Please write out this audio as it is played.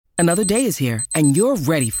Another day is here, and you're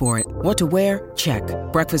ready for it. What to wear? Check.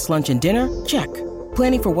 Breakfast, lunch, and dinner? Check.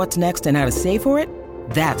 Planning for what's next and how to save for it?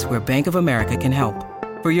 That's where Bank of America can help.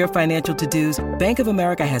 For your financial to-dos, Bank of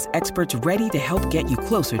America has experts ready to help get you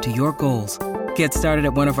closer to your goals. Get started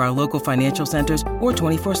at one of our local financial centers or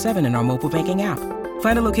 24/7 in our mobile banking app.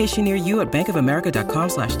 Find a location near you at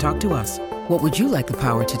bankofamerica.com/talktous. What would you like the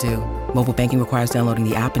power to do? Mobile banking requires downloading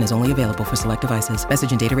the app and is only available for select devices.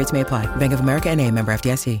 Message and data rates may apply. Bank of America N.A., member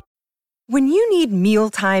FDIC. When you need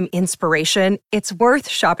mealtime inspiration, it's worth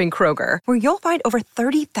shopping Kroger, where you'll find over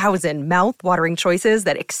 30,000 mouth-watering choices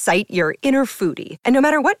that excite your inner foodie. And no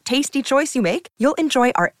matter what tasty choice you make, you'll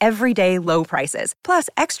enjoy our everyday low prices, plus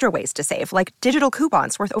extra ways to save, like digital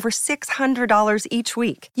coupons worth over $600 each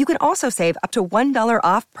week. You can also save up to $1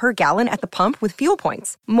 off per gallon at the pump with fuel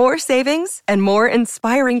points. More savings and more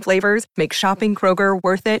inspiring flavors make shopping Kroger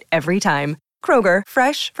worth it every time. Kroger,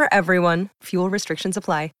 fresh for everyone. Fuel restrictions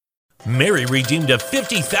apply. Mary redeemed a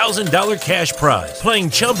 $50,000 cash prize playing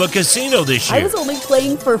Chumba Casino this year. I was only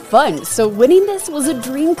playing for fun, so winning this was a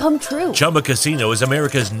dream come true. Chumba Casino is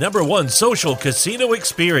America's #1 social casino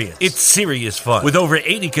experience. It's serious fun. With over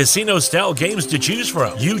 80 casino-style games to choose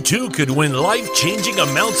from, you too could win life-changing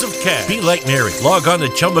amounts of cash. Be like Mary. Log on to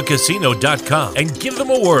ChumbaCasino.com and give them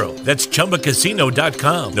a whirl. That's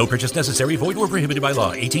ChumbaCasino.com. No purchase necessary. Void where prohibited by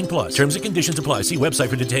law. 18 plus. Terms and conditions apply. See website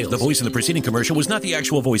for details. The voice in the preceding commercial was not the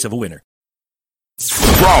actual voice of a winner.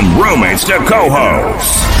 From roommates to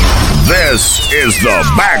co-hosts, this is the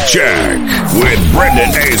Backcheck with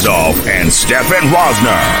Brendan Azoff and Stefan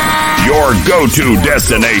Rosner, your go-to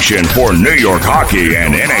destination for New York hockey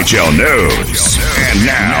and NHL news. And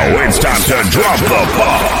now it's time to drop the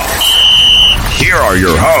puck. Here are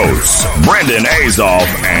your hosts, Brendan Azoff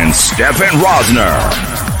and Stefan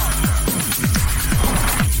Rosner.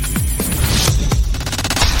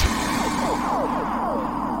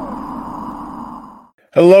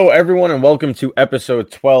 Hello, everyone, and welcome to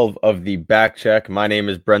episode 12 of the Backcheck. My name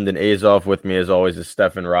is Brendan Azoff. With me, as always, is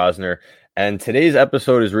Stefan Rosner. And today's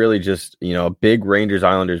episode is really just, a big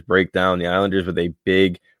Rangers-Islanders breakdown. The Islanders with a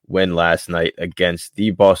big win last night against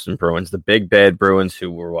the Boston Bruins, the big bad Bruins,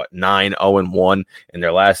 who were, 9-0-1 in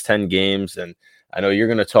their last 10 games. And I know you're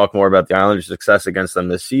going to talk more about the Islanders' success against them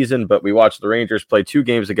this season, but we watched the Rangers play 2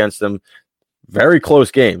 games against them. Very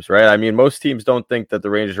close games, right? I mean, most teams don't think that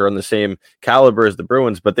the Rangers are on the same caliber as the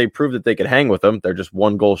Bruins, but they proved that they could hang with them. They're just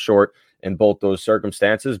 1 goal short in both those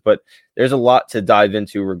circumstances. But there's a lot to dive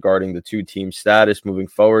into regarding the 2 team status moving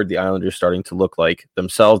forward. The Islanders starting to look like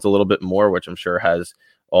themselves a little bit more, which I'm sure has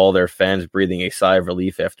all their fans breathing a sigh of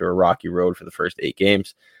relief after a rocky road for the first 8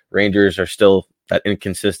 games. Rangers are still that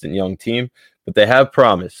inconsistent young team, but they have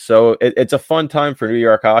promise. So it's a fun time for New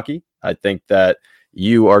York hockey. I think that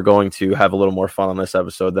you are going to have a little more fun on this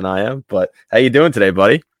episode than I am. But how you doing today,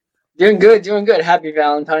 buddy? Doing good. Happy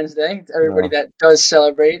Valentine's Day to everybody that does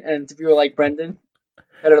celebrate. And to people like Brendan,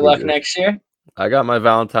 better luck next year. I got my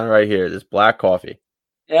Valentine right here, this black coffee.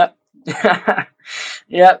 Yep.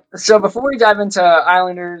 Yep. So before we dive into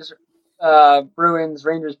Islanders, Bruins,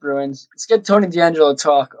 Rangers, let's get Tony DeAngelo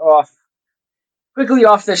talk quickly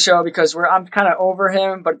off the show because I'm kind of over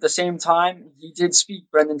him, but at the same time, he did speak,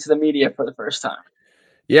 Brendan, to the media for the first time.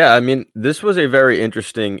 Yeah, I mean, this was a very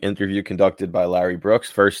interesting interview conducted by Larry Brooks.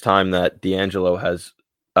 First time that DeAngelo has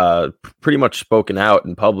pretty much spoken out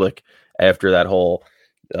in public after that whole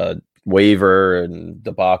waiver and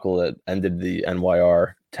debacle that ended the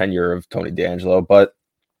NYR tenure of Tony DeAngelo. But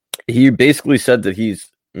he basically said that he's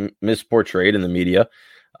misportrayed in the media.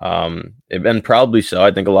 And probably so.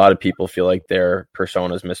 I think a lot of people feel like their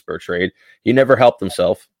persona is misportrayed. He never helped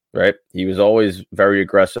himself, right? He was always very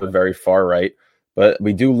aggressive, very far right. But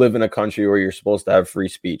we do live in a country where you're supposed to have free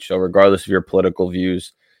speech. So regardless of your political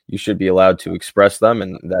views, you should be allowed to express them.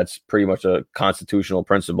 And that's pretty much a constitutional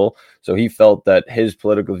principle. So he felt that his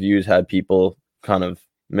political views had people kind of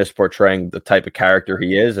misportraying the type of character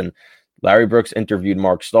he is. And Larry Brooks interviewed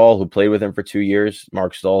Mark Stahl, who played with him for 2 years.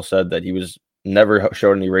 Mark Stahl said that he was never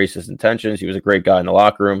showed any racist intentions. He was a great guy in the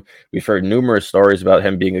locker room. We've heard numerous stories about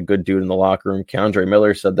him being a good dude in the locker room. Keandre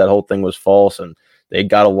Miller said that whole thing was false and they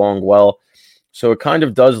got along well. So it kind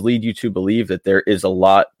of does lead you to believe that there is a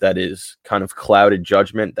lot that is kind of clouded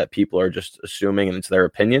judgment that people are just assuming and it's their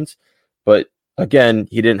opinions. But again,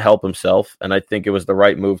 he didn't help himself. And I think it was the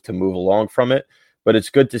right move to move along from it. But it's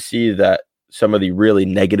good to see that some of the really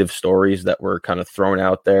negative stories that were kind of thrown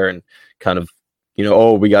out there and kind of,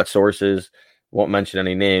 we got sources, won't mention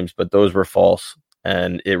any names, but those were false.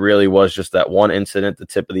 And it really was just that one incident, the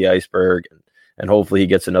tip of the iceberg. And hopefully he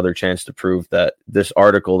gets another chance to prove that this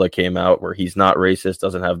article that came out where he's not racist,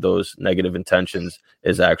 doesn't have those negative intentions,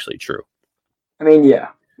 is actually true. I mean, yeah.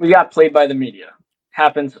 we got played by the media.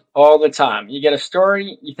 Happens all the time. You get a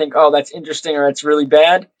story, you think, oh, that's interesting or it's really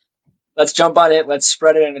bad. Let's jump on it. Let's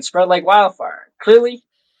spread it, and it spread like wildfire. Clearly,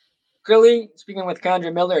 speaking with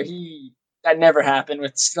Condra Miller, that never happened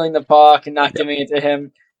with stealing the puck and not giving it to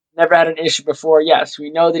him. Never had an issue before. Yes, we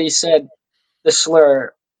know that he said the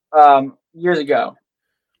slur years ago.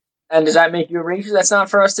 And does that make you a racist? That's not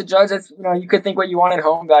for us to judge. That's, you could think what you want at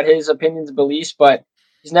home about his opinions and beliefs, but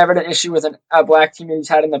he's never had an issue with a black teammate he's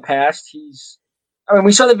had in the past.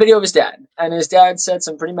 We saw the video of his dad, and his dad said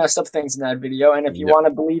some pretty messed up things in that video. And if you want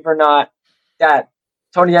to believe or not that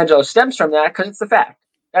Tony DeAngelo stems from that, because it's the fact.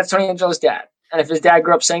 That's Tony DeAngelo's dad. And if his dad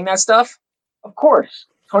grew up saying that stuff, of course,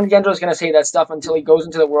 Tony DeAngelo is going to say that stuff until he goes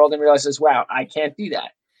into the world and realizes, wow, I can't do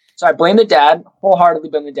that. So I blame the dad, wholeheartedly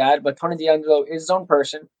blame the dad, but Tony DeAngelo is his own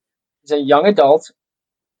person. He's a young adult,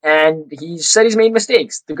 and he said he's made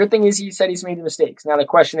mistakes. The good thing is he said he's made mistakes. Now the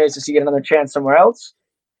question is, does he get another chance somewhere else?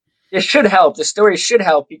 This should help. The story should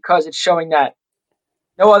help because it's showing that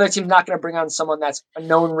no other team's not going to bring on someone that's a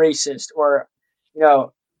known racist or,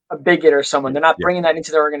 a bigot or someone. They're not bringing that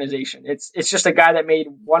into their organization. It's just a guy that made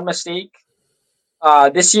one mistake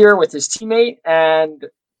this year with his teammate, and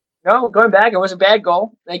going back, it was a bad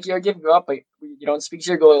goal. Thank you, give you up, but you don't speak to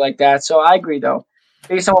your goalie like that. So I agree, though.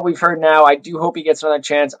 Based on what we've heard now, I do hope he gets another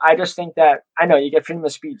chance. I just think that, I know you get freedom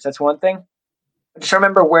of speech. That's one thing. But just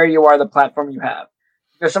remember where you are, the platform you have.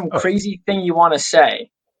 If there's some crazy thing you want to say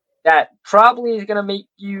that probably is going to make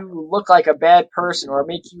you look like a bad person or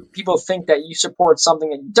make people think that you support something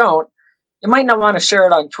that you don't, you might not want to share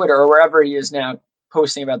it on Twitter or wherever he is now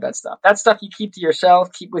posting about that stuff. That stuff you keep to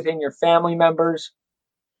yourself, keep within your family members.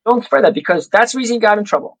 Don't spread that because that's the reason he got in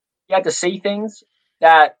trouble. He had to say things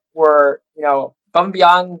that were, above and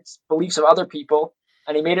beyond beliefs of other people,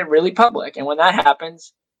 and he made it really public. And when that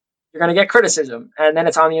happens, you're going to get criticism, and then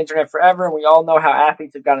it's on the internet forever, and we all know how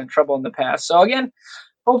athletes have gotten in trouble in the past. So again,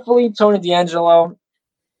 hopefully Tony DeAngelo,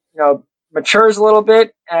 matures a little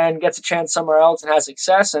bit and gets a chance somewhere else and has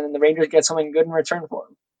success, and the Rangers get something good in return for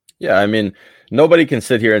him. Yeah, nobody can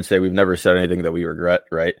sit here and say we've never said anything that we regret,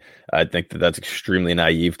 right? I think that's extremely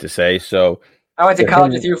naive to say. So I went to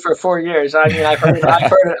college with you for 4 years. I've heard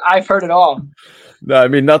it all. No,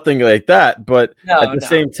 nothing like that. But at the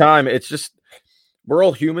same time, it's just we're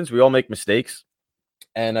all humans. We all make mistakes.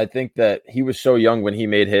 And I think that he was so young when he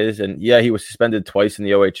made his. And yeah, he was suspended twice in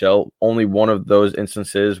the OHL. Only one of those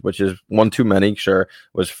instances, which is one too many, sure,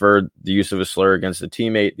 was for the use of a slur against a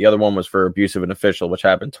teammate. The other one was for abuse of an official, which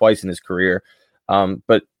happened twice in his career.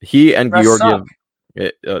 But he and Georgiev,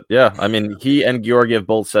 he and Georgiev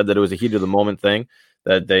both said that it was a heat of the moment thing,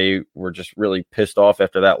 that they were just really pissed off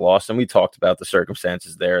after that loss. And we talked about the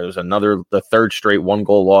circumstances there. There was the third straight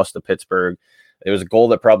 1-goal loss to Pittsburgh. It was a goal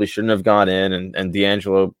that probably shouldn't have gone in, and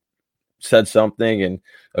DeAngelo said something, and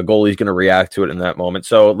a goalie's going to react to it in that moment.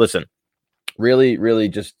 So, listen, really, really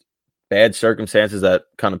just bad circumstances that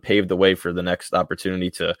kind of paved the way for the next opportunity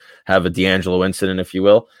to have a DeAngelo incident, if you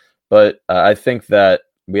will. But I think that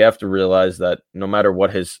we have to realize that no matter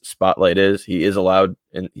what his spotlight is, he is allowed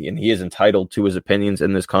and he is entitled to his opinions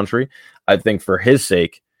in this country. I think for his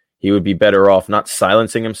sake, he would be better off not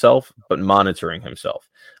silencing himself, but monitoring himself.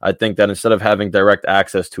 I think that instead of having direct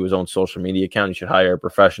access to his own social media account, you should hire a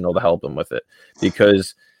professional to help him with it,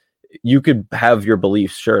 because you could have your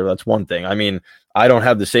beliefs. Sure, that's one thing. I don't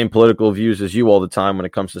have the same political views as you all the time when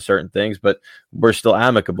it comes to certain things, but we're still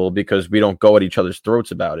amicable because we don't go at each other's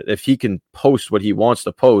throats about it. If he can post what he wants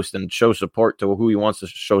to post and show support to who he wants to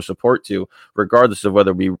show support to, regardless of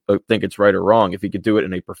whether we think it's right or wrong, if he could do it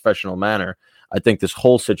in a professional manner, I think this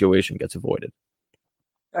whole situation gets avoided.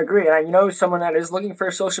 I agree. And someone that is looking for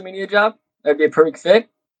a social media job, that'd be a perfect fit.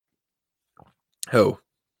 Who?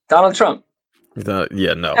 Donald Trump. No.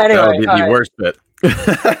 Anyway, that would be the worst fit.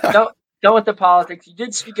 Done with the politics. You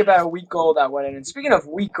did speak about a weak goal that went in. And speaking of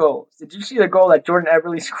weak goals, did you see the goal that Jordan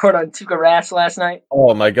Eberle scored on Tuukka Rask last night?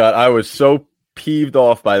 Oh, my God. I was so peeved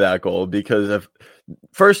off by that goal because,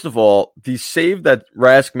 first of all, the save that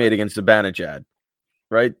Rask made against Zibanejad,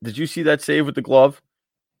 right? Did you see that save with the glove?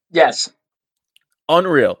 Yes.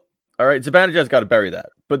 Unreal. All right, Zibanejad's got to bury that.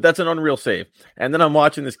 But that's an unreal save. And then I'm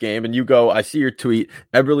watching this game, and I see your tweet,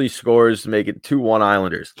 Eberle scores to make it 2-1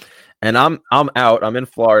 Islanders. And I'm out. I'm in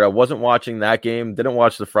Florida. I wasn't watching that game. Didn't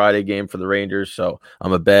watch the Friday game for the Rangers, so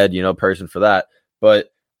I'm a bad, person for that. But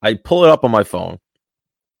I pull it up on my phone,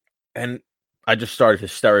 and I just started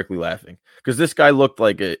hysterically laughing because this guy looked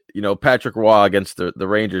like Patrick Roy against the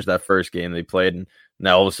Rangers that first game they played, and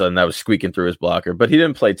now all of a sudden that was squeaking through his blocker. But he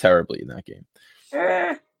didn't play terribly in that game.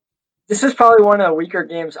 This is probably one of the weaker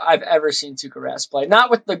games I've ever seen Tuukka Rask play.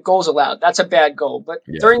 Not with the goals allowed. That's a bad goal. But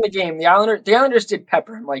during the game, the Islanders did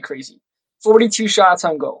pepper him like crazy. 42 shots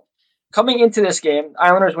on goal. Coming into this game,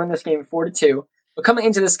 Islanders win this game 4-2. But coming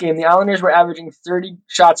into this game, the Islanders were averaging 30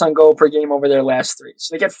 shots on goal per game over their last 3.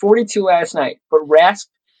 So they got 42 last night. But Rask,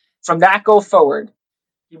 from that goal forward,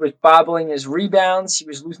 he was bobbling his rebounds. He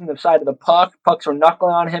was losing the side of the puck. Pucks were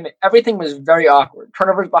knuckling on him. Everything was very awkward.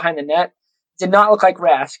 Turnovers behind the net. Did not look like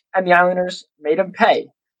Rask, and the Islanders made him pay.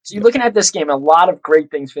 So you're looking at this game, a lot of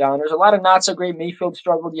great things for the Islanders, a lot of not so great. Mayfield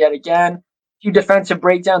struggled yet again. A few defensive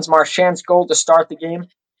breakdowns, Marchand's goal to start the game,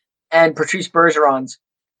 and Patrice Bergeron's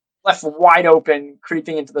left wide open,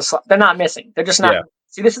 creeping into the slot. They're not missing. They're just not. Yeah.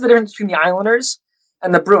 See, this is the difference between the Islanders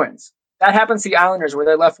and the Bruins. That happens to the Islanders where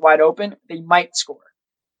they're left wide open. They might score.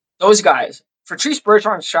 Those guys, Patrice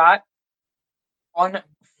Bergeron's shot on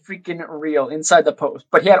freaking real inside the post,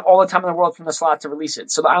 but he had all the time in the world from the slot to release it.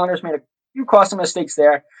 So the Islanders made a few costly mistakes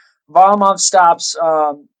there. Varlamov stops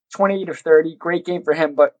 28 of 30. Great game for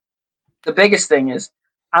him, but the biggest thing is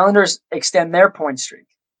Islanders extend their point streak.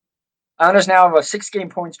 Islanders now have a 6-game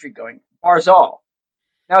point streak going. Barzal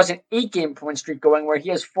now has an 8-game point streak going where he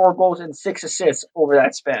has 4 goals and 6 assists over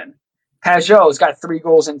that span. Pajot's got 3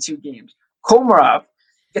 goals in 2 games. Komarov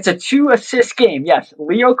gets a 2-assist game. Yes,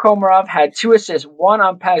 Leo Komarov had 2 assists, one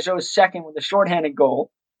on Pajot's second with a shorthanded goal,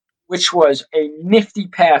 which was a nifty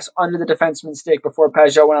pass under the defenseman's stick before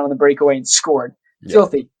Pajot went on the breakaway and scored. Yeah.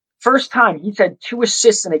 Filthy. First time he's had 2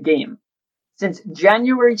 assists in a game since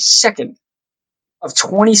January 2nd of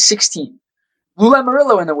 2016. Lou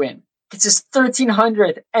Lamoriello in the win gets his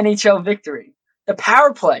 1,300th NHL victory. The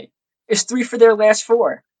power play is 3 for their last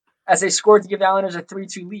 4 as they scored to give the Islanders a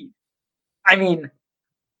 3-2 lead. I mean,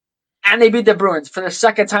 and they beat the Bruins for the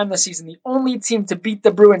second time this season. The only team to beat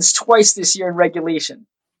the Bruins twice this year in regulation.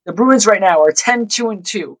 The Bruins right now are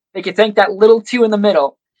 10-2-2. They can thank that little 2 in the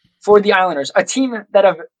middle for the Islanders. A team that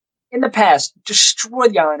have, in the past,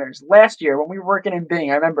 destroyed the Islanders. Last year, when we were working in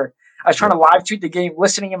Bing, I remember I was trying to live tweet the game,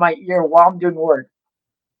 listening in my ear while I'm doing work.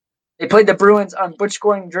 They played the Bruins on Butch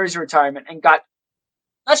Gordon jersey retirement and got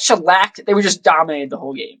not shellacked. They were just dominated the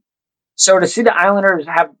whole game. So to see the Islanders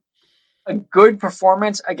have a good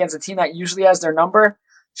performance against a team that usually has their number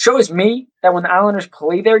shows me that when the Islanders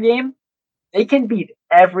play their game, they can beat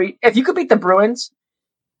if you could beat the Bruins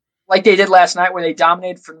like they did last night where they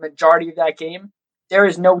dominated for the majority of that game, there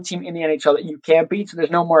is no team in the NHL that you can't beat. So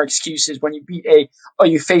there's no more excuses when you beat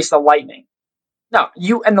you face the Lightning. No,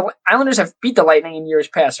 the Islanders have beat the Lightning in years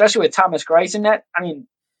past, especially with Thomas Greiss in net. I mean,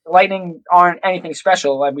 the Lightning aren't anything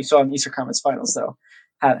special like we saw in the Eastern Conference Finals, though.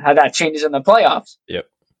 How that changes in the playoffs. Yep.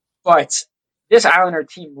 But this Islander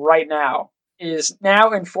team right now is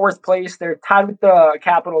now in 4th place. They're tied with the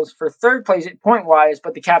Capitals for 3rd place point-wise,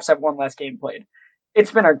 but the Caps have 1 less game played.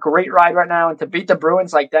 It's been a great ride right now, and to beat the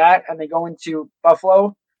Bruins like that, and they go into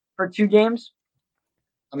Buffalo for 2 games,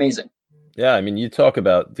 amazing. Yeah, I mean, you talk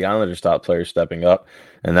about the Islanders' top players stepping up,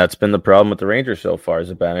 and that's been the problem with the Rangers so far,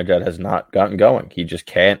 is Zibanejad has not gotten going. He just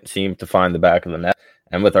can't seem to find the back of the net.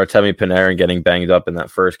 And with Artemi Panarin getting banged up in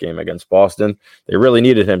that first game against Boston, they really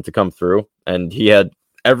needed him to come through. And he had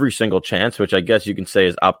every single chance, which I guess you can say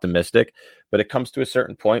is optimistic. But it comes to a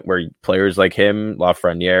certain point where players like him,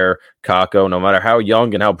 Lafreniere, Kakko, no matter how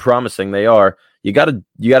young and how promising they are, you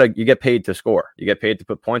get paid to score. You get paid to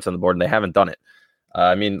put points on the board, and they haven't done it.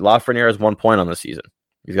 I mean, Lafreniere has 1 point on the season.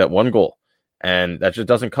 He's got 1 goal. And that just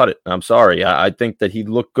doesn't cut it. I'm sorry. I think that he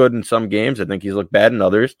looked good in some games. I think he's looked bad in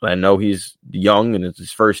others. I know he's young and it's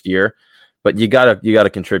his first year, but you gotta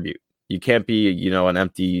contribute. You can't be, an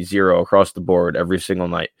empty 0 across the board every single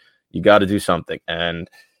night. You got to do something. And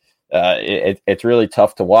it's really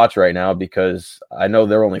tough to watch right now because I know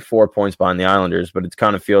they're only 4 points behind the Islanders, but it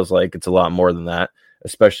kind of feels like it's a lot more than that,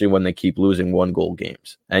 especially when they keep losing 1-goal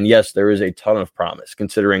games. And yes, there is a ton of promise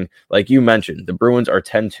considering, like you mentioned, the Bruins are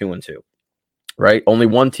 10-2-2. Right? Only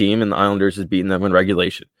 1 team in the Islanders has beaten them in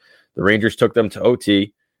regulation. The Rangers took them to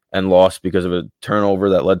OT and lost because of a turnover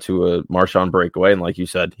that led to a Marchand breakaway. And like you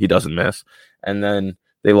said, he doesn't miss. And then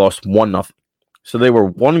they lost 1-0. So they were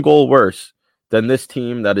 1 goal worse than this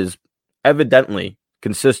team that is evidently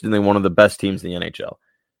consistently one of the best teams in the NHL.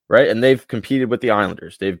 Right? And they've competed with the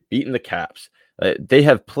Islanders. They've beaten the Caps. They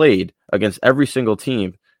have played against every single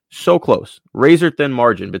team so close, razor thin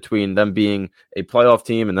margin between them being a playoff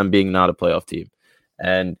team and them being not a playoff team.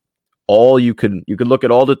 And you could look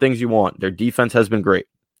at all the things you want. Their defense has been great,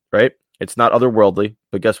 right? It's not otherworldly,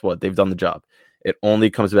 but guess what? They've done the job. It only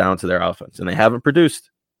comes down to their offense, and they haven't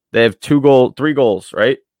produced. They have 3 goals,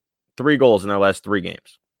 right? 3 goals in their last 3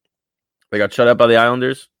 games. They got shut out by the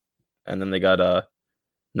Islanders, and then they got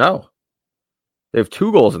no. They have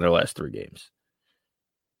 2 goals in their last 3 games.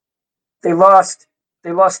 They lost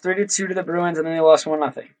 3-2 to the Bruins, and then they lost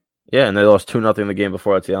 1-0. Yeah, and they lost 2-0 the game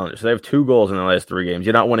before that to the Islanders. So they have 2 goals in the last 3 games.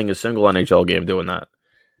 You're not winning a single NHL game doing that.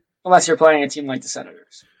 Unless you're playing a team like the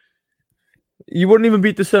Senators. You wouldn't even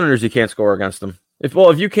beat the Senators. You can't score against them.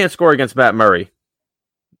 If you can't score against Matt Murray,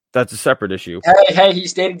 that's a separate issue. Hey,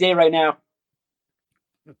 he's day-to-day right now.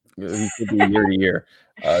 He could be year to year.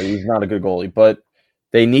 He's not a good goalie, but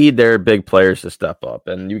they need their big players to step up.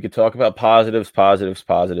 And you could talk about positives.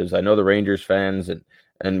 I know the Rangers fans,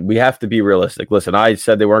 and we have to be realistic. Listen, I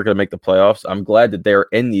said they weren't going to make the playoffs. I'm glad that they're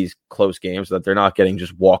in these close games, that they're not getting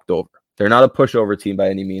just walked over. They're not a pushover team by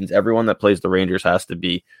any means. Everyone that plays the Rangers has to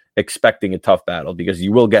be expecting a tough battle because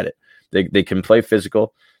you will get it. They can play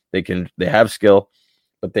physical. They have skill,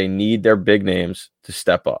 but they need their big names to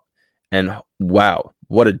step up. And wow,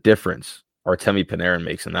 what a difference Artemi Panarin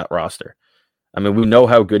makes in that roster. I mean, we know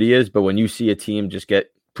how good he is, but when you see a team just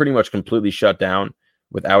get pretty much completely shut down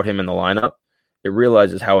without him in the lineup, it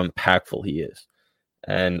realizes how impactful he is.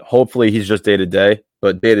 And hopefully he's just day-to-day,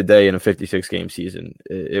 but day-to-day in a 56-game season,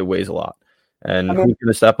 it weighs a lot. And who's going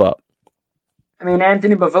to step up? I mean,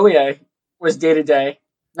 Anthony Beauvillier was day-to-day,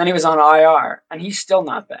 then he was on IR, and he's still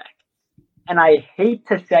not back. And I hate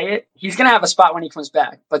to say it, he's going to have a spot when he comes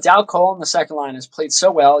back. But Dal Cole in the second line has played so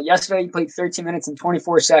well. Yesterday he played 13 minutes and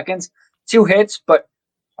 24 seconds, 2 hits, but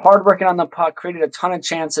hard working on the puck, created a ton of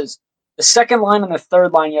chances. The second line and the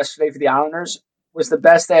third line yesterday for the Islanders was the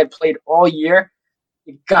best they had played all year.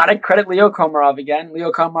 You got to credit Leo Komarov again.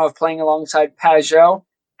 Leo Komarov playing alongside Pajot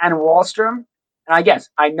and Wahlstrom. And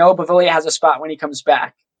I know Beauvillier has a spot when he comes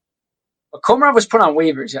back. But Komarov was put on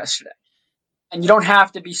waivers yesterday. And you don't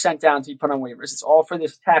have to be sent down to be put on waivers. It's all for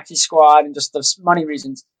this taxi squad and just the money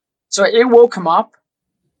reasons. So it will come up.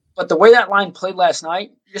 But the way that line played last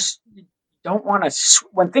night, you don't want to,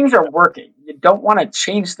 when things are working, you don't want to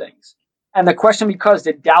change things. And the question becomes,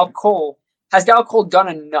 has Dal Cole done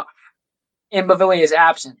enough in Beauvillier's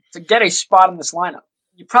absence to get a spot in this lineup?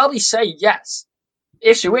 You probably say yes. The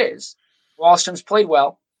issue is, Wahlstrom's played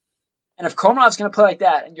well. And if Komarov's going to play like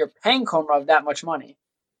that, and you're paying Komarov that much money,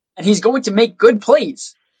 and he's going to make good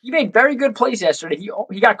plays. He made very good plays yesterday.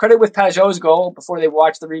 He got credit with Pajot's goal before they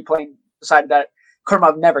watched the replay and decided that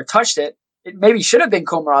Komarov never touched it. It maybe should have been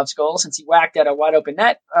Komarov's goal since he whacked at a wide open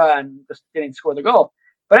net and just didn't score the goal.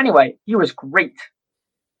 But anyway, he was great.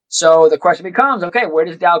 So the question becomes, okay, where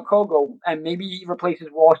does Dal Cole go? And maybe he replaces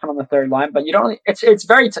Wahlstrom on the third line. But you don't. It's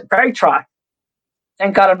very very try.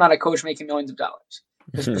 Thank God I'm not a coach making millions of dollars.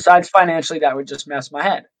 Because besides financially, that would just mess my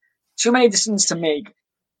head. Too many decisions to make.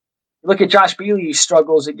 Look at Josh Bailey, who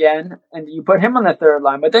struggles again, and you put him on the third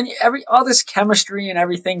line. But then all this chemistry and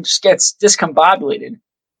everything just gets discombobulated,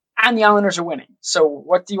 and the Islanders are winning. So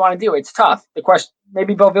what do you want to do? It's tough. The question,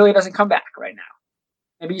 maybe Beauvillier doesn't come back right now.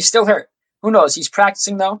 Maybe he's still hurt. Who knows? He's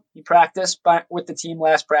practicing, though. He practiced with the team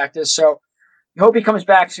last practice. So you hope he comes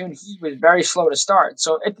back soon. He was very slow to start.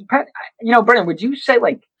 So it depends. Brennan, would you say,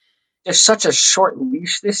 there's such a short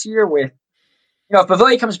leash this year with, if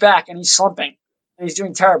Beauvillier comes back and he's slumping, he's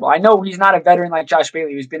doing terrible. I know he's not a veteran like Josh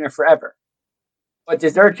Bailey who's been here forever. But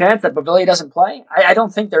is there a chance that Beauvillier doesn't play? I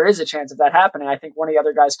don't think there is a chance of that happening. I think one of the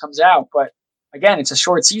other guys comes out. But again, it's a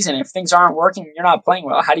short season. If things aren't working and you're not playing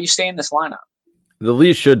well, how do you stay in this lineup? The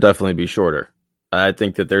leash should definitely be shorter. I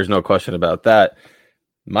think that there's no question about that.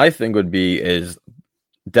 My thing would be is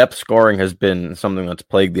depth scoring has been something that's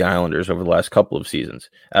plagued the Islanders over the last couple of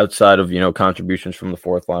seasons. Outside of, contributions from the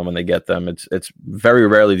fourth line when they get them, it's very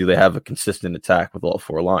rarely do they have a consistent attack with all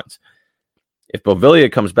 4 lines. If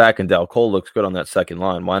Beauvillier comes back and Dal Cole looks good on that second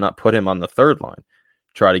line, why not put him on the third line?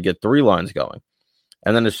 Try to get 3 lines going.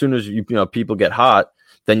 And then as soon as people get hot,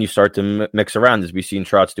 then you start to mix around, as we've seen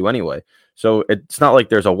Trotz do anyway. So it's not like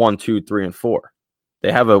there's a 1, 2, 3, and 4.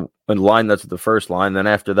 They have a line that's the first line. Then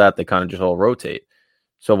after that, they kind of just all rotate.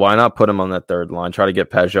 So why not put him on that third line? Try to get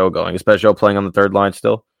Pajot going. Is Pajot playing on the third line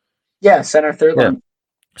still? Yeah, center third line.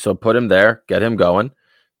 So put him there, get him going.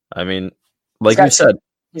 I mean, like you said,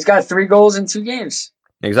 he's got 3 goals in 2 games.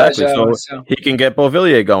 Exactly. So he can get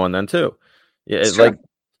Beauvillier going then too. Yeah, it's like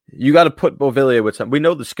you got to put Beauvillier with some. We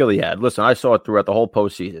know the skill he had. Listen, I saw it throughout the whole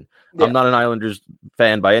postseason. Yeah. I'm not an Islanders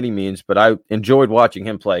fan by any means, but I enjoyed watching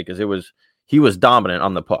him play because he was dominant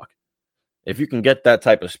on the puck. If you can get that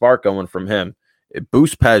type of spark going from him, it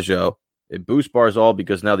boosts Pajot, it boosts Barzal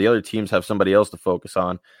because now the other teams have somebody else to focus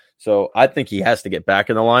on. So I think he has to get back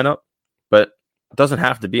in the lineup, but it doesn't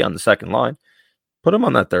have to be on the second line. Put him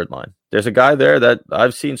on that third line. There's a guy there that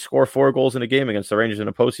I've seen score 4 goals in a game against the Rangers in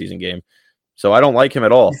a postseason game. So I don't like him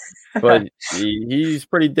at all. But he's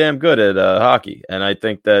pretty damn good at hockey. And I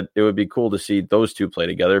think that it would be cool to see those two play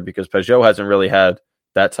together because Peugeot hasn't really had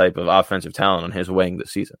that type of offensive talent on his wing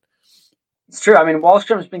this season. It's true. I mean,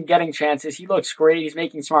 Wallstrom's been getting chances. He looks great. He's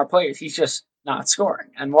making smart plays. He's just not scoring.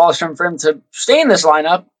 And Wallstrom, for him to stay in this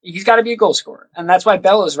lineup, he's got to be a goal scorer. And that's why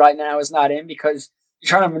Bellows right now is not in because you're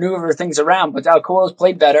trying to maneuver things around. But Alcoa's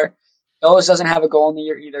played better. Bellows doesn't have a goal in the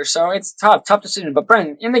year either. So it's tough decision. But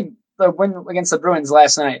Brendan, in the win against the Bruins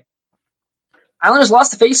last night, Islanders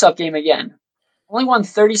lost the faceoff game again. Only won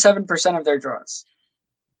 37% of their draws.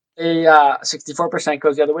 They 64%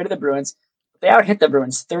 goes the other way to the Bruins. They out-hit the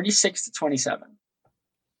Bruins 36-27.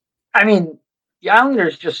 I mean, the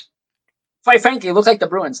Islanders just, quite frankly, looked like the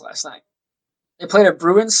Bruins last night. They played a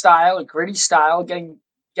Bruins style, a gritty style, getting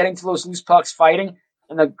to those loose pucks, fighting.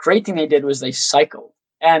 And the great thing they did was they cycled.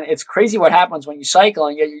 And it's crazy what happens when you cycle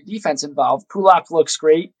and get your defense involved. Pulak looks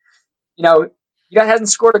great. You know, he hasn't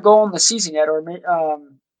scored a goal in the season yet,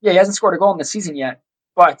 he hasn't scored a goal in the season yet.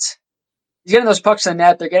 But he's getting those pucks in the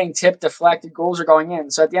net. They're getting tipped, deflected. Goals are going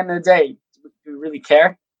in. So at the end of the day, do we really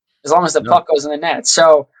care? As long as the puck goes in the net.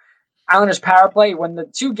 So Islanders power play, when the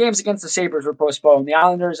two games against the Sabres were postponed, the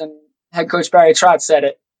Islanders and head coach Barry Trotz said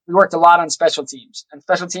it, we worked a lot on special teams. And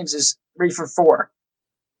special teams is 3 for 4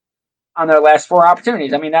 on their last 4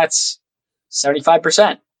 opportunities. I mean, that's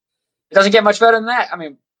 75%. It doesn't get much better than that. I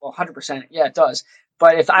mean, well, 100%. Yeah, it does.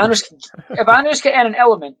 But if Islanders can add an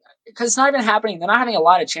element, because it's not even happening, they're not having a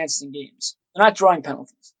lot of chances in games. They're not drawing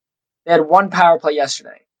penalties. They had 1 power play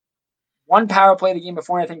yesterday. 1 power play the game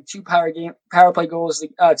before, and I think 2 power play goals,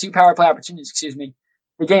 2 power play opportunities,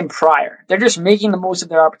 the game prior. They're just making the most of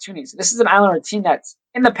their opportunities. This is an Islander team that's,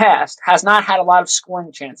 in the past, has not had a lot of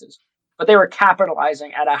scoring chances, but they were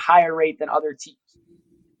capitalizing at a higher rate than other teams.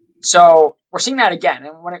 So we're seeing that again.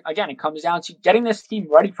 And when it comes down to getting this team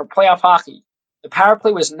ready for playoff hockey, the power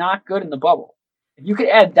play was not good in the bubble. If you could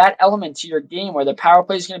add that element to your game where the power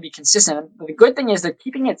play is going to be consistent, the good thing is they're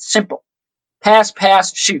keeping it simple. Pass,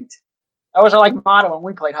 shoot. That was our motto when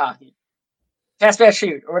we played hockey. Pass,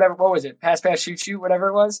 shoot, or whatever. What was it? Pass, shoot, whatever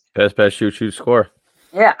it was. Pass, shoot, score.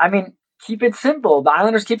 Yeah, I mean, keep it simple. The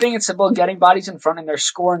Islanders keeping it simple, getting bodies in front, and they're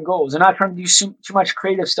scoring goals. They're not trying to do too much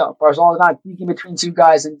creative stuff. Barzal is not peeking between 2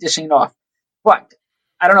 guys and dishing it off. But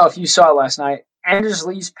I don't know if you saw it last night. Anders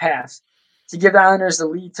Lee's pass to give the Islanders the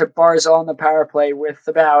lead to Barzal in the power play with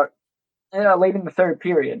about late in the third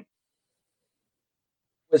period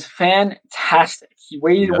was fantastic. He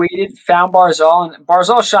waited, found Barzal, and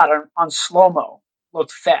Barzal shot on slow-mo,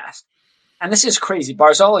 looked fast. And this is crazy.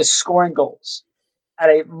 Barzal is scoring goals at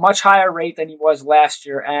a much higher rate than he was last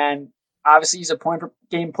year, and obviously he's a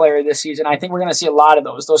point-per-game player this season. I think we're going to see a lot of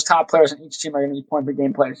those. Those top players on each team are going to be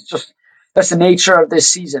point-per-game players. That's the nature of this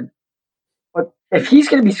season. But if he's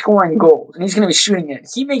going to be scoring goals and he's going to be shooting it,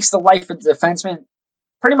 he makes the life of the defenseman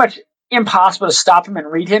pretty much impossible to stop him and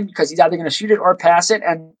read him because he's either going to shoot it or pass it.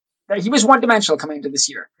 And he was one-dimensional coming into this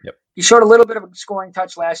year. Yep. He showed a little bit of a scoring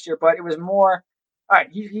touch last year, but it was more, all right,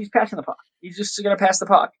 he's passing the puck. He's just going to pass the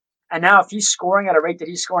puck. And now if he's scoring at a rate that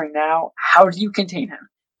he's scoring now, how do you contain him?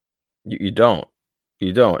 You don't.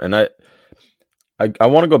 And I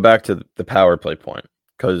want to go back to the power play point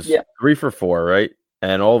because 3 for 4, right?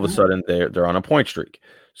 And all of a sudden they're on a point streak.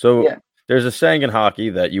 So there's a saying in hockey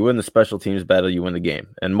that you win the special teams battle, you win the game.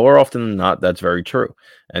 And more often than not, that's very true.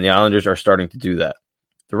 And the Islanders are starting to do that.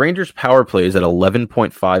 The Rangers' power play is at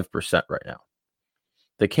 11.5% right now.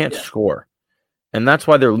 They can't score. And that's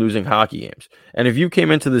why they're losing hockey games. And if you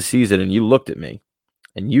came into the season and you looked at me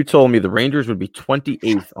and you told me the Rangers would be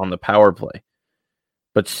 28th on the power play,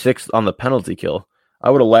 but 6th on the penalty kill, I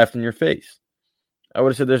would have laughed in your face. I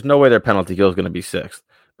would have said there's no way their penalty kill is going to be 6th.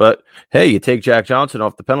 But hey, you take Jack Johnson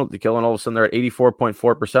off the penalty kill, and all of a sudden they're at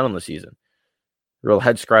 84.4% on the season. Real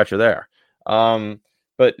head scratcher there.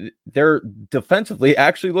 But they're defensively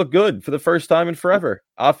actually look good for the first time in forever.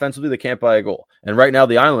 Offensively, they can't buy a goal. And right now,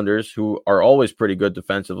 the Islanders, who are always pretty good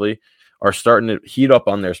defensively, are starting to heat up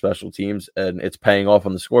on their special teams, and it's paying off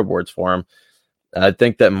on the scoreboards for them. I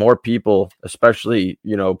think that more people, especially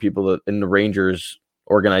people in the Rangers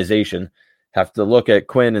organization, have to look at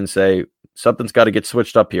Quinn and say, something's got to get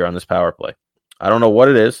switched up here on this power play. I don't know what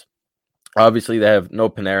it is. Obviously, they have no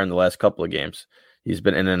Panarin in the last couple of games. He's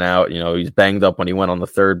been in and out. He's banged up when he went on the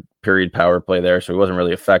third period power play there, so he wasn't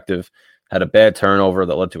really effective. Had a bad turnover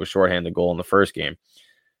that led to a shorthanded goal in the first game.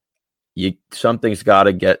 Something's got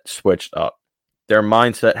to get switched up. Their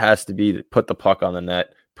mindset has to be to put the puck on the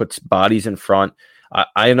net, put bodies in front.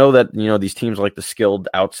 I know that these teams like the skilled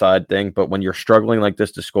outside thing, but when you're struggling like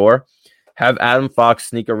this to score, have Adam Fox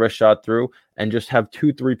sneak a wrist shot through and just have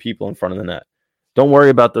 2-3 people in front of the net. Don't worry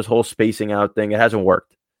about this whole spacing out thing. It hasn't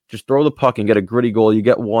worked. Just throw the puck and get a gritty goal. You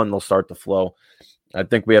get one, they'll start to flow. I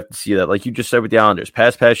think we have to see that. Like you just said with the Islanders,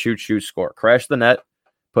 pass, shoot, score. Crash the net,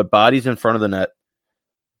 put bodies in front of the net,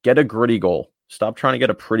 get a gritty goal. Stop trying to get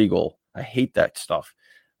a pretty goal. I hate that stuff.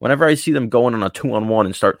 Whenever I see them going on a 2-on-1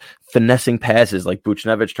 and start finessing passes like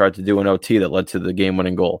Buchnevich tried to do in OT that led to the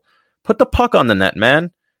game-winning goal, put the puck on the net,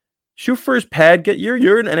 man. Shoot for his pad.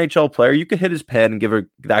 You're an NHL player. You could hit his pad and give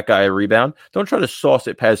that guy a rebound. Don't try to sauce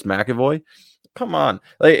it past McAvoy. Come on.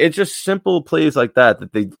 Like, it's just simple plays like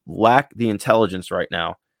that they lack the intelligence right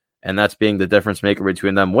now. And that's being the difference maker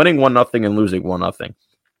between them winning 1-0 and losing 1-0.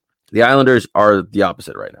 The Islanders are the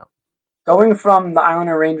opposite right now. Going from the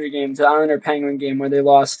Islander-Ranger game to the Islander-Penguin game where they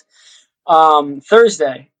lost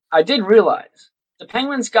Thursday, I did realize the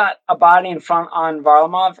Penguins got a body in front on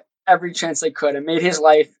Varlamov every chance they could and made his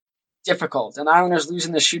life difficult. And the Islanders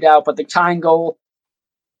losing the shootout, but the tying goal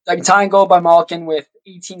by Malkin with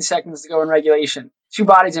 18 seconds to go in regulation, 2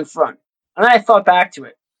 bodies in front. And then I thought back to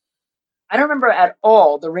it. I don't remember at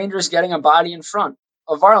all the Rangers getting a body in front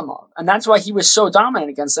of Varlamov. And that's why he was so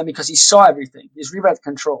dominant against them, because he saw everything. His rebound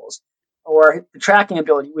controls or the tracking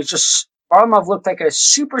ability was just, Varlamov looked like a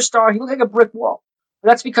superstar. He looked like a brick wall. But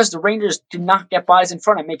that's because the Rangers did not get bodies in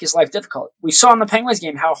front and make his life difficult. We saw in the Penguins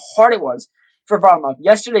game how hard it was for Varlamov.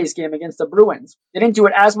 Yesterday's game against the Bruins, they didn't do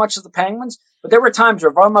it as much as the Penguins, but there were times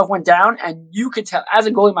where Varlamov went down, and you could tell, as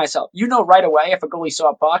a goalie myself, you know right away if a goalie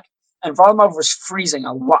saw a puck, and Varlamov was freezing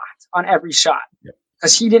a lot on every shot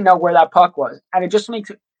because he didn't know where that puck was. And it just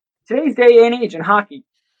makes today's day and age in hockey,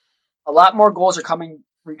 a lot more goals are coming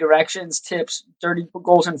redirections, tips, dirty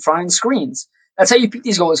goals in front, and screens. That's how you beat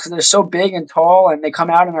these goalies, because they're so big and tall and they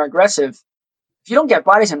come out and are aggressive. If you don't get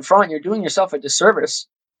bodies in front, you're doing yourself a disservice.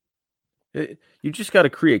 You just got to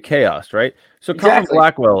create chaos, right? So Exactly. Colin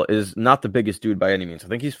Blackwell is not the biggest dude by any means. I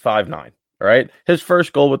think he's 5'9", all right? His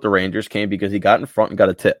first goal with the Rangers came because he got in front and got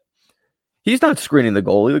a tip. He's not screening the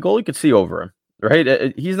goalie. The goalie could see over him,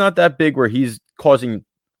 right? He's not that big where he's causing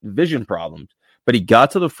vision problems. But he got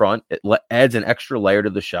to the front. It adds an extra layer to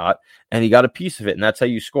the shot, and he got a piece of it, and that's how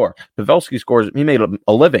you score. Pavelski scores. He made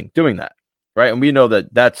a living doing that, right? And we know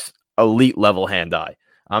that that's elite-level hand-eye.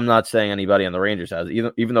 I'm not saying anybody on the Rangers has,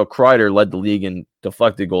 even though Kreider led the league in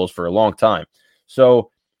deflected goals for a long time. So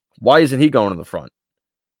why isn't he going to the front?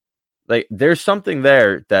 Like, there's something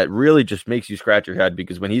there that really just makes you scratch your head,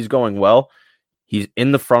 because when he's going well, he's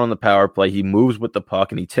in the front on the power play. He moves with the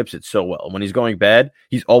puck, and he tips it so well. When he's going bad,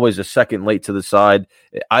 he's always a second late to the side.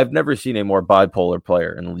 I've never seen a more bipolar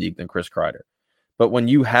player in the league than Chris Kreider. But when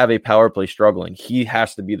you have a power play struggling, he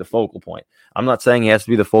has to be the focal point. I'm not saying he has to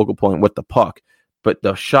be the focal point with the puck, but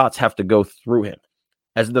the shots have to go through him.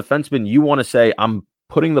 As a defenseman, you want to say, I'm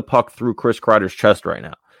putting the puck through Chris Kreider's chest right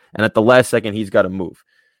now. And at the last second, he's got to move.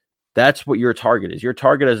 That's what your target is. Your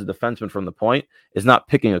target as a defenseman from the point is not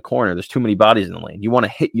picking a corner. There's too many bodies in the lane. You want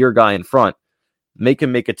to hit your guy in front, make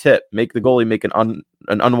him make a tip, make the goalie make an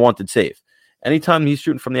unwanted save. Anytime he's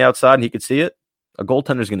shooting from the outside and he could see it, a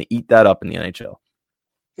goaltender is going to eat that up in the NHL.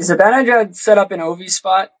 Is Zibanejad set up in Ovi's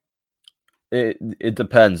spot? It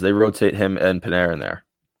depends. They rotate him and Panarin there.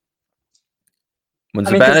 When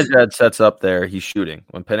Zibanejad sets up there, he's shooting.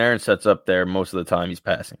 When Panarin sets up there, most of the time he's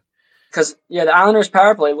passing. Because, the Islanders'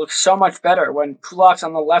 power play looks so much better when Kulak's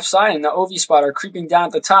on the left side and the Ovi spot are creeping down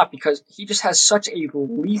at the top, because he just has such a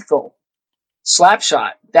lethal slap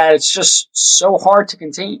shot that it's just so hard to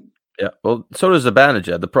contain. Yeah, well, so does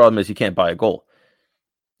Zibanejad. The problem is he can't buy a goal.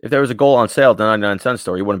 If there was a goal on sale at the 99-cent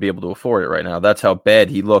store, he wouldn't be able to afford it right now. That's how bad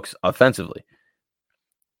he looks offensively.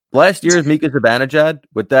 Last year's Mika Zibanejad,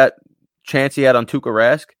 with that chance he had on Tuukka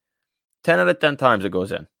Rask, 10 out of 10 times it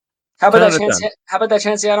goes in. How about that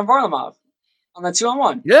chance he had on Varlamov on the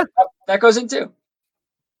 2-on-1? Yeah. That goes in too.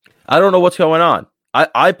 I don't know what's going on.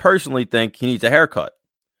 I personally think he needs a haircut.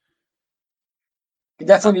 You'd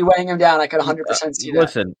definitely be weighing him down. I could 100% see that.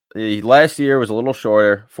 Listen, last year was a little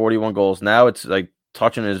shorter, 41 goals. Now it's like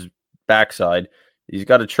touching his backside. He's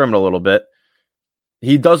got to trim it a little bit.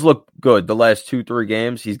 He does look good the last 2-3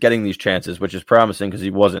 games. He's getting these chances, which is promising because he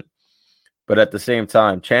wasn't. But at the same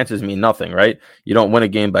time, chances mean nothing, right? You don't win a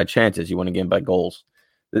game by chances. You win a game by goals.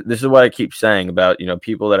 This is what I keep saying about,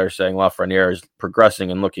 people that are saying Lafreniere is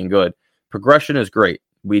progressing and looking good. Progression is great.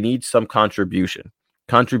 We need some contribution.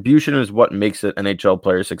 Contribution is what makes an NHL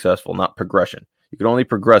player successful, not progression. You can only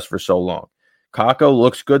progress for so long. Kakko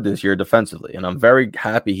looks good this year defensively, and I'm very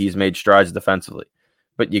happy he's made strides defensively.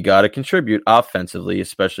 But you got to contribute offensively,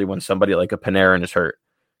 especially when somebody like a Panarin is hurt.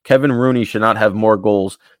 Kevin Rooney should not have more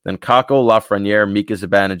goals than Kakko, Lafreniere, Mika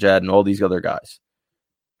Zibanejad, and all these other guys.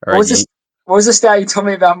 All what was the stat you told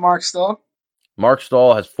me about Mark Stahl? Mark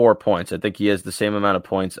Stahl has 4 points. I think he has the same amount of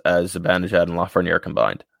points as Zibanejad and Lafreniere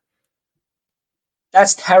combined.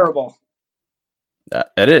 That's terrible.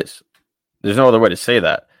 It is. There's no other way to say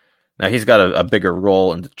that. Now, he's got a bigger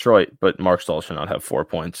role in Detroit, but Mark Stahl should not have 4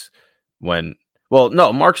 points.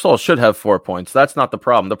 Mark Stahl should have 4 points. That's not the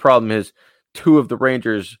problem. The problem is 2 of the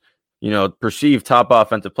Rangers, perceived top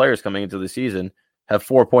offensive players coming into the season have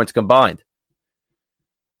 4 points combined.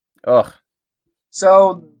 Ugh.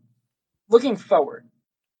 So, looking forward,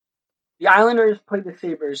 the Islanders played the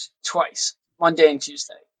Sabres twice, Monday and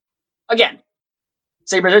Tuesday. Again,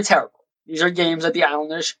 Sabres are terrible. These are games that the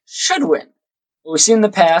Islanders should win. What we've seen in the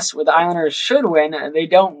past, where the Islanders should win, and they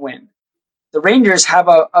don't win. The Rangers have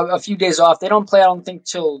a few days off. They don't play, I don't think,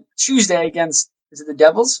 till Tuesday against, is it the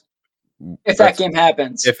Devils? If that game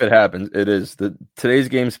happens. If it happens, it is. Today's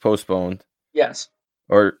game's postponed. Yes.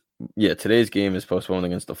 Today's game is postponed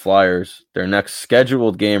against the Flyers. Their next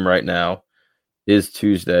scheduled game right now is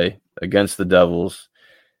Tuesday against the Devils.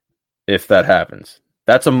 If that happens,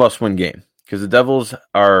 that's a must-win game because the Devils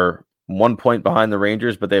are 1 point behind the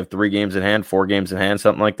Rangers, but they have 3 games in hand, 4 games in hand,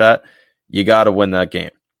 something like that. You got to win that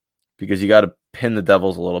game because you got to pin the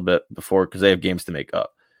Devils a little bit because they have games to make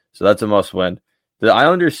up. So that's a must-win. The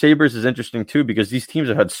Islanders Sabres is interesting too because these teams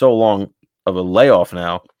have had so long of a layoff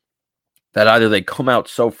now that either they come out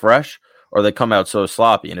so fresh or they come out so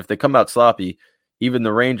sloppy. And if they come out sloppy, even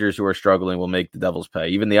the Rangers who are struggling will make the Devils pay.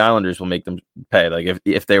 Even the Islanders will make them pay, like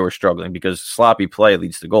if they were struggling, because sloppy play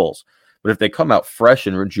leads to goals. But if they come out fresh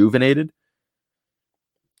and rejuvenated,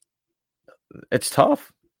 it's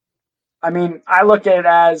tough. I mean, I look at it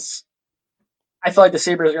as I feel like the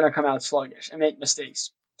Sabres are going to come out sluggish and make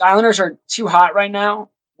mistakes. The Islanders are too hot right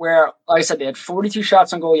now where, like I said, they had 42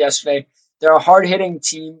 shots on goal yesterday. They're a hard-hitting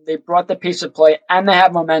team. They brought the pace of play, and they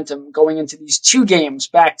have momentum going into these 2 games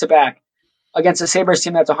back-to-back against a Sabres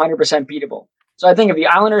team that's 100% beatable. So I think if the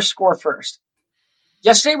Islanders score first.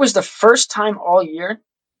 Yesterday was the first time all year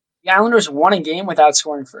the Islanders won a game without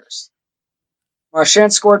scoring first.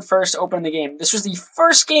 Marchand scored first to open the game. This was the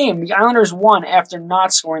first game the Islanders won after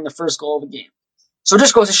not scoring the first goal of the game. So it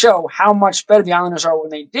just goes to show how much better the Islanders are when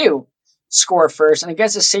they do score first. And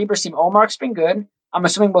against the Sabres team, Ullmark's been good. I'm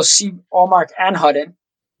assuming we'll see Ullmark and Hutton.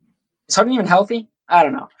 Is Hutton even healthy? I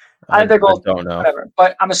don't know. I don't know. Whatever.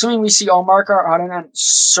 But I'm assuming we see Ullmark or Hutton, and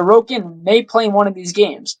Sorokin may play in one of these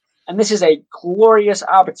games. And this is a glorious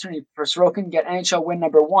opportunity for Sorokin to get NHL win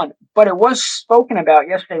number 1. But it was spoken about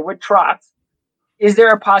yesterday with Trotz. Is there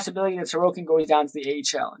a possibility that Sorokin goes down to the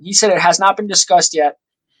AHL? And he said it has not been discussed yet,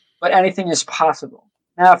 but anything is possible.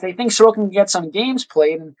 Now, if they think Sorokin can get some games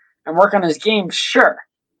played and work on his game, sure.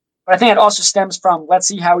 But I think it also stems from, let's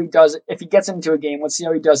see how he does. If he gets into a game, let's see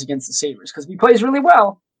how he does against the Sabres. Because if he plays really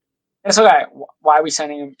well, it's okay. Why are we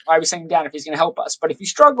sending him? Why are we sending him down if he's going to help us? But if he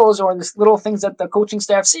struggles or there's little things that the coaching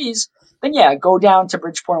staff sees, then yeah, go down to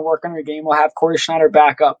Bridgeport and work on your game. We'll have Corey Schneider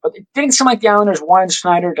back up. But it didn't seem like the Islanders wanted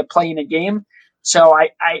Schneider to play in a game, so I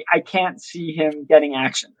can't see him getting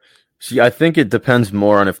action. See, I think it depends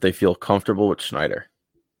more on if they feel comfortable with Schneider.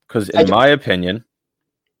 Because in my opinion,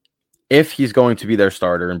 if he's going to be their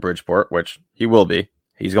starter in Bridgeport, which he will be,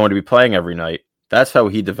 he's going to be playing every night. That's how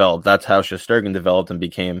he developed. That's how Shesterkin developed and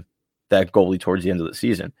became that goalie towards the end of the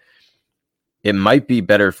season. It might be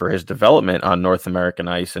better for his development on North American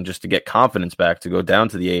ice and just to get confidence back to go down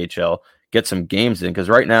to the AHL, get some games in. Because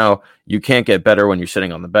right now, you can't get better when you're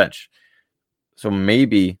sitting on the bench. So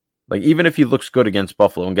maybe, like, even if he looks good against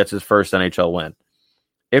Buffalo and gets his first NHL win,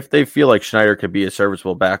 if they feel like Schneider could be a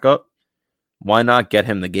serviceable backup, why not get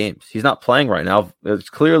him the games? He's not playing right now. It's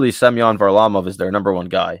clearly Semyon Varlamov is their number 1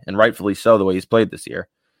 guy, and rightfully so the way he's played this year.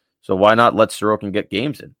 So why not let Sorokin get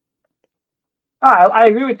games in? I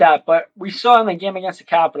agree with that, but we saw in the game against the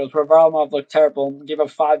Capitals where Varlamov looked terrible and gave up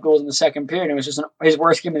 5 goals in the second period. It was just his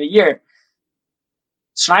worst game of the year.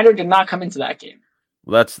 Schneider did not come into that game.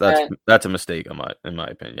 Well, that's a mistake in my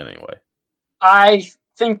opinion anyway. I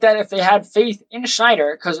think that if they had faith in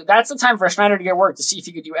Schneider, because that's the time for Schneider to get work to see if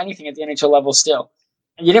he could do anything at the NHL level still,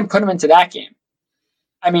 and you didn't put him into that game.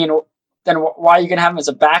 I mean, then why are you going to have him as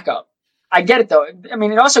a backup? I get it though. I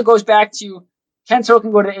mean, it also goes back to Ken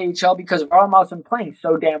Sorokin go to the AHL because Varlamov's been playing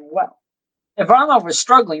so damn well. If Varlamov was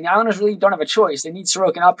struggling, the Islanders really don't have a choice. They need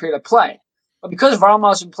Sorokin up here to play. But because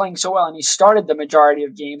Varlamov's been playing so well and he started the majority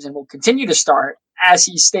of games and will continue to start as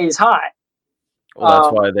he stays hot. Well,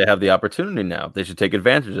 that's why they have the opportunity now. They should take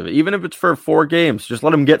advantage of it. Even if it's for 4 games, just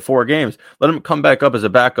let him get 4 games. Let him come back up as a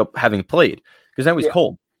backup having played. Because now he's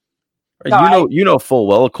cold. No, you know full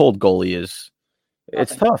well a cold goalie is.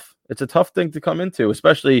 It's tough. It's a tough thing to come into,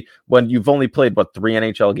 especially when you've only played 3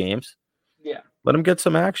 NHL games. Yeah. Let him get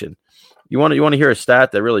some action. You want to hear a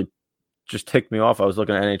stat that really just ticked me off. I was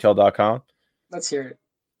looking at NHL.com. Let's hear it.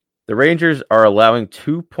 The Rangers are allowing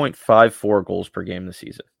 2.54 goals per game this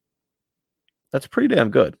season. That's pretty damn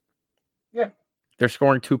good. Yeah. They're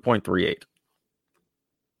scoring 2.38.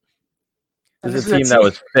 This is a team that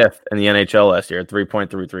was fifth in the NHL last year at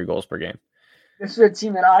 3.33 goals per game. This is a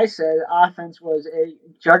team that I said offense was a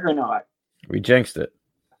juggernaut. We jinxed it.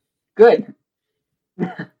 Good.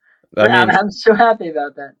 I'm so happy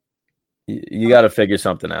about that. You got to figure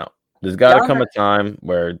something out. There's got to come a time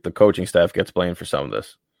where the coaching staff gets blamed for some of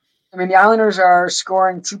this. I mean, the Islanders are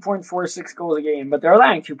scoring 2.46 goals a game, but they're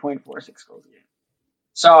allowing 2.46 goals a game.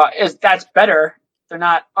 So that's better. They're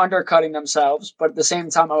not undercutting themselves, but at the same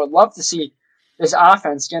time, I would love to see this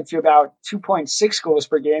offense get to about 2.6 goals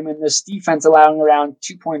per game and this defense allowing around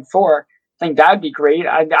 2.4. I think that would be great.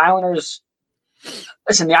 The Islanders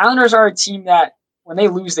are a team that when they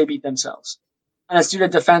lose, they beat themselves. And it's due to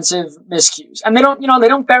defensive miscues. And they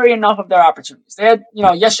don't bury enough of their opportunities. They had,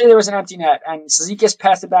 yesterday there was an empty net and Cizikas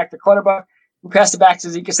passed it back to Clutterbuck, who passed it back to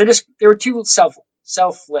Cizikas. They were too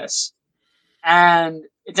selfless. And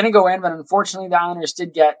it didn't go in, but unfortunately the Islanders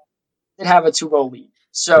did have a 2-goal lead.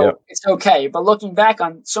 So It's okay. But looking back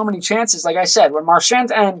on so many chances, like I said, when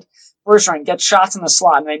Marchand and Bergeron get shots in the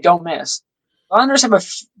slot and they don't miss, the Islanders have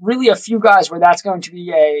really a few guys where that's going to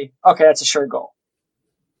be that's a sure goal.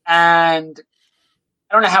 And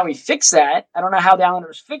I don't know how we fix that. I don't know how the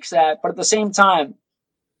Islanders fix that. But at the same time,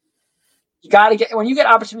 when you get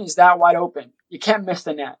opportunities that wide open, you can't miss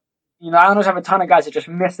the net. The Islanders have a ton of guys that just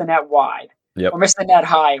miss the net wide or miss the net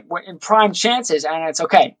high in prime chances, and it's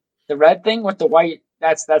okay. The red thing with the white,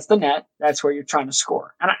 that's the net. That's where you're trying to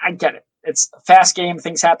score. And I get it. It's a fast game.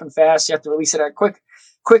 Things happen fast. You have to release it at quick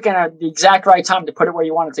and at the exact right time to put it where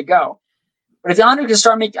you want it to go. But if the Islanders can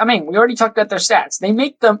start making, we already talked about their stats.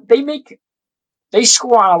 They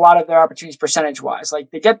score on a lot of their opportunities percentage-wise.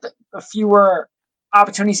 Like, they get the fewer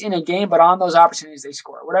opportunities in a game, but on those opportunities they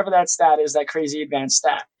score. Whatever that stat is, that crazy advanced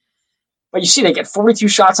stat. But you see, they get 42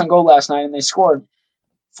 shots on goal last night, and they scored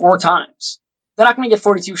 4 times. They're not going to get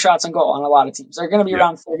 42 shots on goal on a lot of teams. They're going to be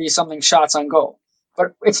around 30-something shots on goal.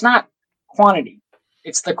 But it's not quantity.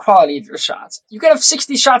 It's the quality of your shots. You could have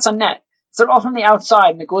 60 shots on net. So they're all from the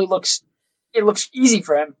outside, and the goalie looks easy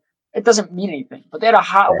for him. It doesn't mean anything. But they had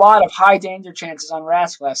a lot of high-danger chances on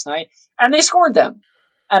Rask last night, and they scored them.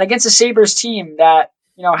 And against a Sabres team that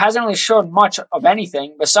hasn't really shown much of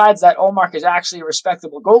anything, besides that Ullmark is actually a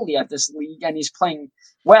respectable goalie at this league, and he's playing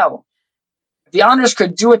well. If the Islanders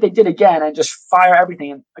could do what they did again and just fire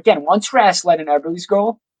everything. And again, once Rask let in Eberle's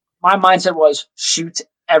goal, my mindset was shoot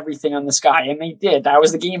everything on this guy, and they did. That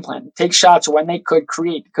was the game plan. Take shots when they could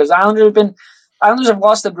create, because Islanders have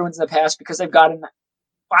lost the Bruins in the past because they've gotten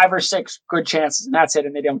 5 or 6 good chances, and that's it,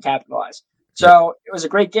 and they don't capitalize. So it was a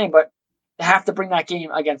great game, but they have to bring that game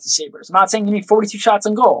against the Sabres. I'm not saying you need 42 shots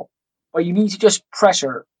on goal, but you need to just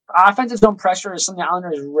pressure. Offensive zone pressure is something the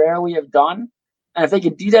Islanders rarely have done, and if they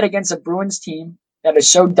could do that against a Bruins team that is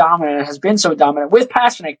so dominant and has been so dominant with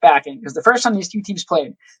Pastrnak backing, because the first time these two teams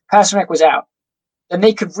played, Pastrnak was out, then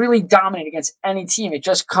they could really dominate against any team. It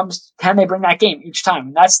just comes, can they bring that game each time?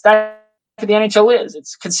 And that's what the NHL is.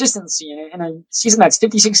 It's consistency. In a season that's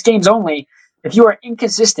 56 games only, if you are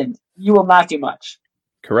inconsistent, you will not do much.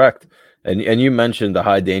 Correct. And you mentioned the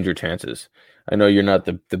high danger chances. I know you're not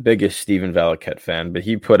the biggest Steven Valiquette fan, but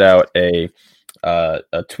he put out a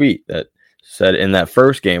tweet that said in that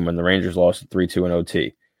first game when the Rangers lost 3-2 in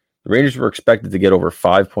OT, the Rangers were expected to get over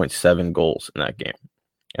 5.7 goals in that game,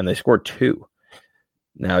 and they scored 2.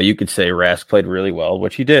 Now, you could say Rask played really well,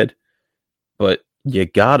 which he did, but you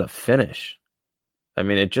got to finish. I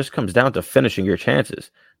mean, it just comes down to finishing your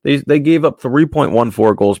chances. They gave up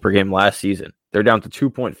 3.14 goals per game last season. They're down to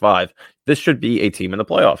 2.5. This should be a team in the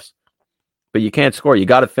playoffs. But you can't score. You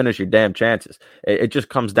got to finish your damn chances. It just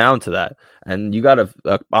comes down to that. And you got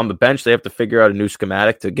to, on the bench, they have to figure out a new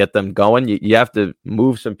schematic to get them going. You have to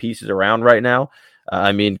move some pieces around right now.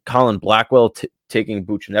 Colin Blackwell taking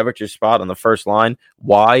Buchnevich's spot on the first line.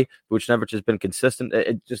 Why? Buchnevich has been consistent.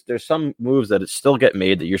 There's some moves that still get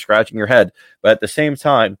made that you're scratching your head. But at the same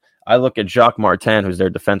time, I look at Jacques Martin, who's their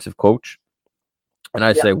defensive coach, and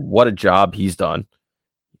I say, what a job he's done.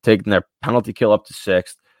 Taking their penalty kill up to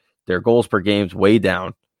 6th. Their goals per game's way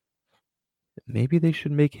down. Maybe they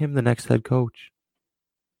should make him the next head coach.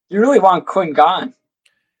 You really want Quinn gone.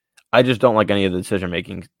 I just don't like any of the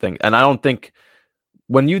decision-making thing. And I don't think,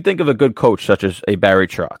 when you think of a good coach such as a Barry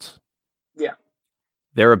Trotz,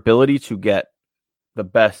 their ability to get the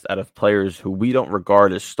best out of players who we don't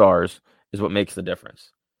regard as stars is what makes the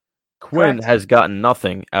difference. Quinn has gotten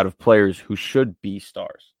nothing out of players who should be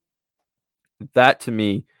stars. That, to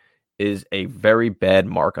me, is a very bad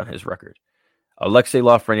mark on his record. Alexei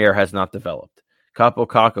Lafreniere has not developed. Capo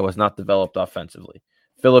Caco has not developed offensively.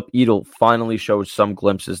 Philip Edel finally showed some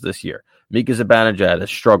glimpses this year. Mika Zibanejad has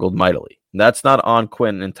struggled mightily. That's not on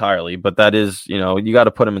Quinn entirely, but that is, you got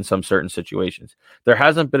to put him in some certain situations. There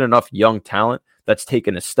hasn't been enough young talent that's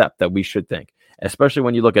taken a step that we should think, especially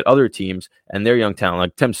when you look at other teams and their young talent.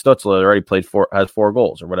 Like Tim Stutzler already has 4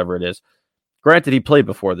 goals or whatever it is. Granted, he played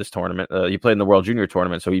before this tournament. He played in the World Junior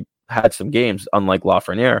Tournament, so he had some games, unlike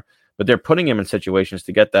Lafreniere. But they're putting him in situations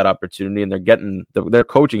to get that opportunity, and they're getting their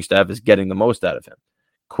coaching staff is getting the most out of him.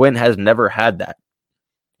 Quinn has never had that.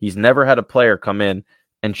 He's never had a player come in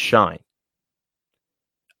and shine.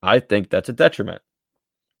 I think that's a detriment.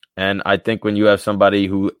 And I think when you have somebody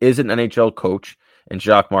who is an NHL coach, and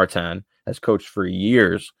Jacques Martin has coached for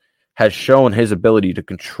years, has shown his ability to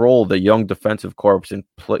control the young defensive corps and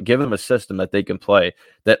give them a system that they can play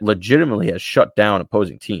that legitimately has shut down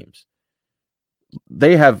opposing teams.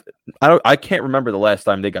 They have, I can't remember the last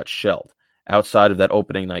time they got shelled outside of that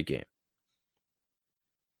opening night game.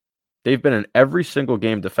 They've been in every single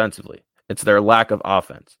game defensively. It's their lack of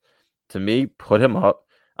offense. To me, put him up.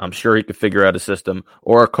 I'm sure he could figure out a system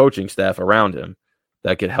or a coaching staff around him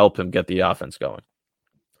that could help him get the offense going.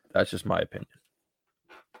 That's just my opinion.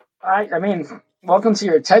 I mean, welcome to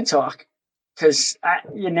your TED Talk, because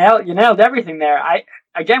you nailed everything there.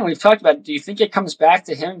 Again, we've talked about it. Do you think it comes back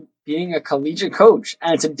to him being a collegiate coach,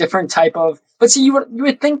 and it's a different type of? But see, you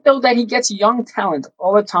would think though that he gets young talent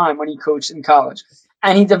all the time when he coached in college,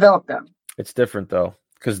 and he developed them. It's different though,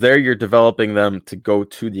 because there you're developing them to go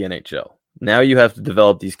to the NHL. Now you have to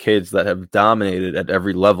develop these kids that have dominated at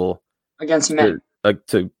every level against men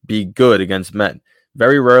to be good against men.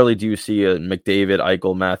 Very rarely do you see a McDavid,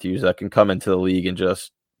 Eichel, Matthews that can come into the league and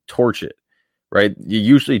just torch it, right? You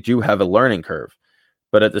usually do have a learning curve,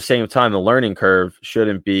 but at the same time, the learning curve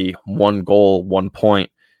shouldn't be 1 goal, 1 point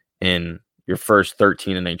in your first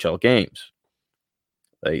 13 NHL games.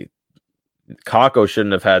 Kakko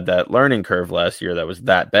shouldn't have had that learning curve last year that was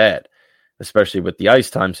that bad, especially with the ice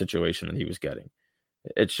time situation that he was getting.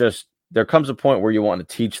 It's just, there comes a point where you want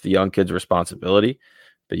to teach the young kids responsibility,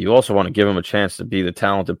 but you also want to give them a chance to be the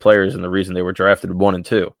talented players and the reason they were drafted 1 and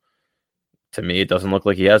 2. To me, it doesn't look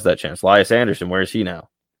like he has that chance. Elias Anderson, where is he now?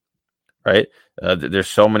 Right? There's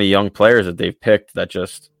so many young players that they've picked that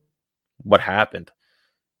just, what happened?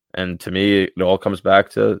 And to me, it all comes back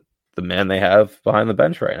to the man they have behind the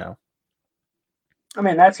bench right now. I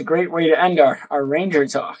mean, that's a great way to end our Ranger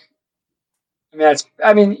talk. You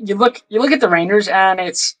look at the Rangers, and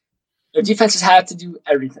it's their defenses have to do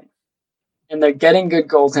everything. And they're getting good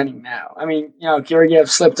goaltending now. I mean,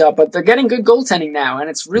 Georgiev slipped up, but they're getting good goaltending now. And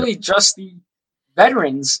it's really just the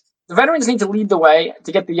veterans. The veterans need to lead the way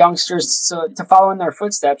to get the youngsters to follow in their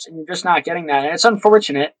footsteps, and you're just not getting that. And it's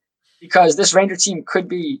unfortunate because this Ranger team could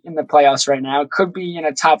be in the playoffs right now. It could be in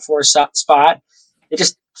a top 4 spot. They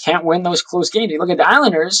just can't win those close games. You look at the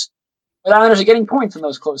Islanders. The Islanders are getting points in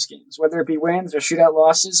those close games, whether it be wins or shootout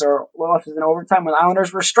losses or losses in overtime. When the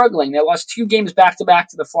Islanders were struggling, they lost 2 games back-to-back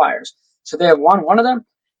to the Flyers. So they have won one of them?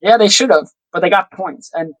 Yeah, they should have, but they got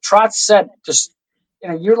points. And Trotz said, just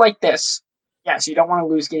in a year like this, yes, you don't want to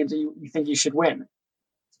lose games that you think you should win.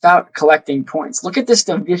 It's about collecting points. Look at this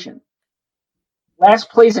division.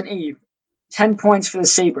 Last place in 8th, 10 points for the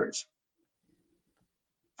Sabres.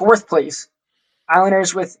 4th place,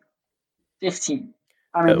 Islanders with 15.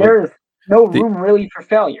 I mean, there's no room really for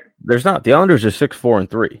failure. There's not. The Islanders are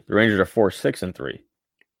 6-4-3. The Rangers are 4-6-3.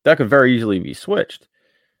 That could very easily be switched.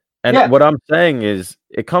 And what I'm saying is,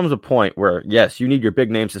 it comes a point where, yes, you need your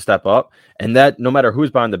big names to step up, and that no matter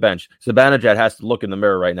who's behind the bench, Zibanejad has to look in the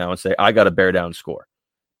mirror right now and say, I got to bear down score.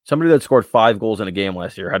 Somebody that scored 5 goals in a game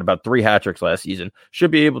last year, had about 3 hat tricks last season,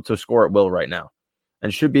 should be able to score at will right now,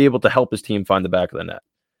 and should be able to help his team find the back of the net.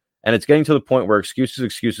 And it's getting to the point where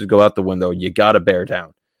excuses go out the window. You got to bear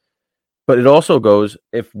down. But it also goes,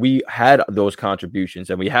 if we had those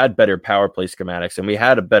contributions and we had better power play schematics and we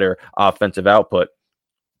had a better offensive output,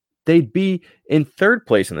 they'd be in 3rd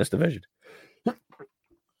place in this division.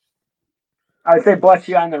 I would say bless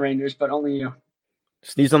you on the Rangers, but only you.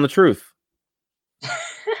 Sneeze on the truth.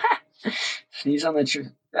 Sneeze on the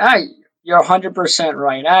truth. You're 100%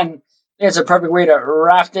 right. And it's a perfect way to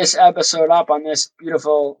wrap this episode up on this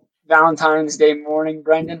beautiful Valentine's Day morning,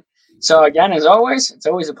 Brendan. So again, as always, it's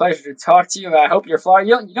always a pleasure to talk to you. I hope you're far.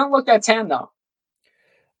 You don't look that tan, though.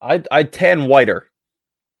 I tan whiter.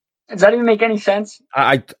 Does that even make any sense?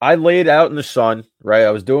 I laid out in the sun, right?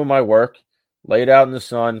 I was doing my work, laid out in the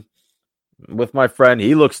sun with my friend.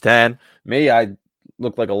 He looks tan. Me, I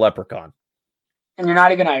look like a leprechaun. And you're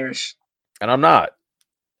not even Irish. And I'm not.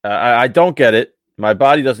 I don't get it. My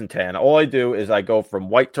body doesn't tan. All I do is I go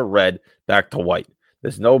from white to red, back to white.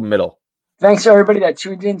 There's no middle. Thanks to everybody that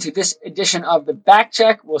tuned in to this edition of the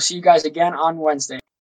Backcheck. We'll see you guys again on Wednesday.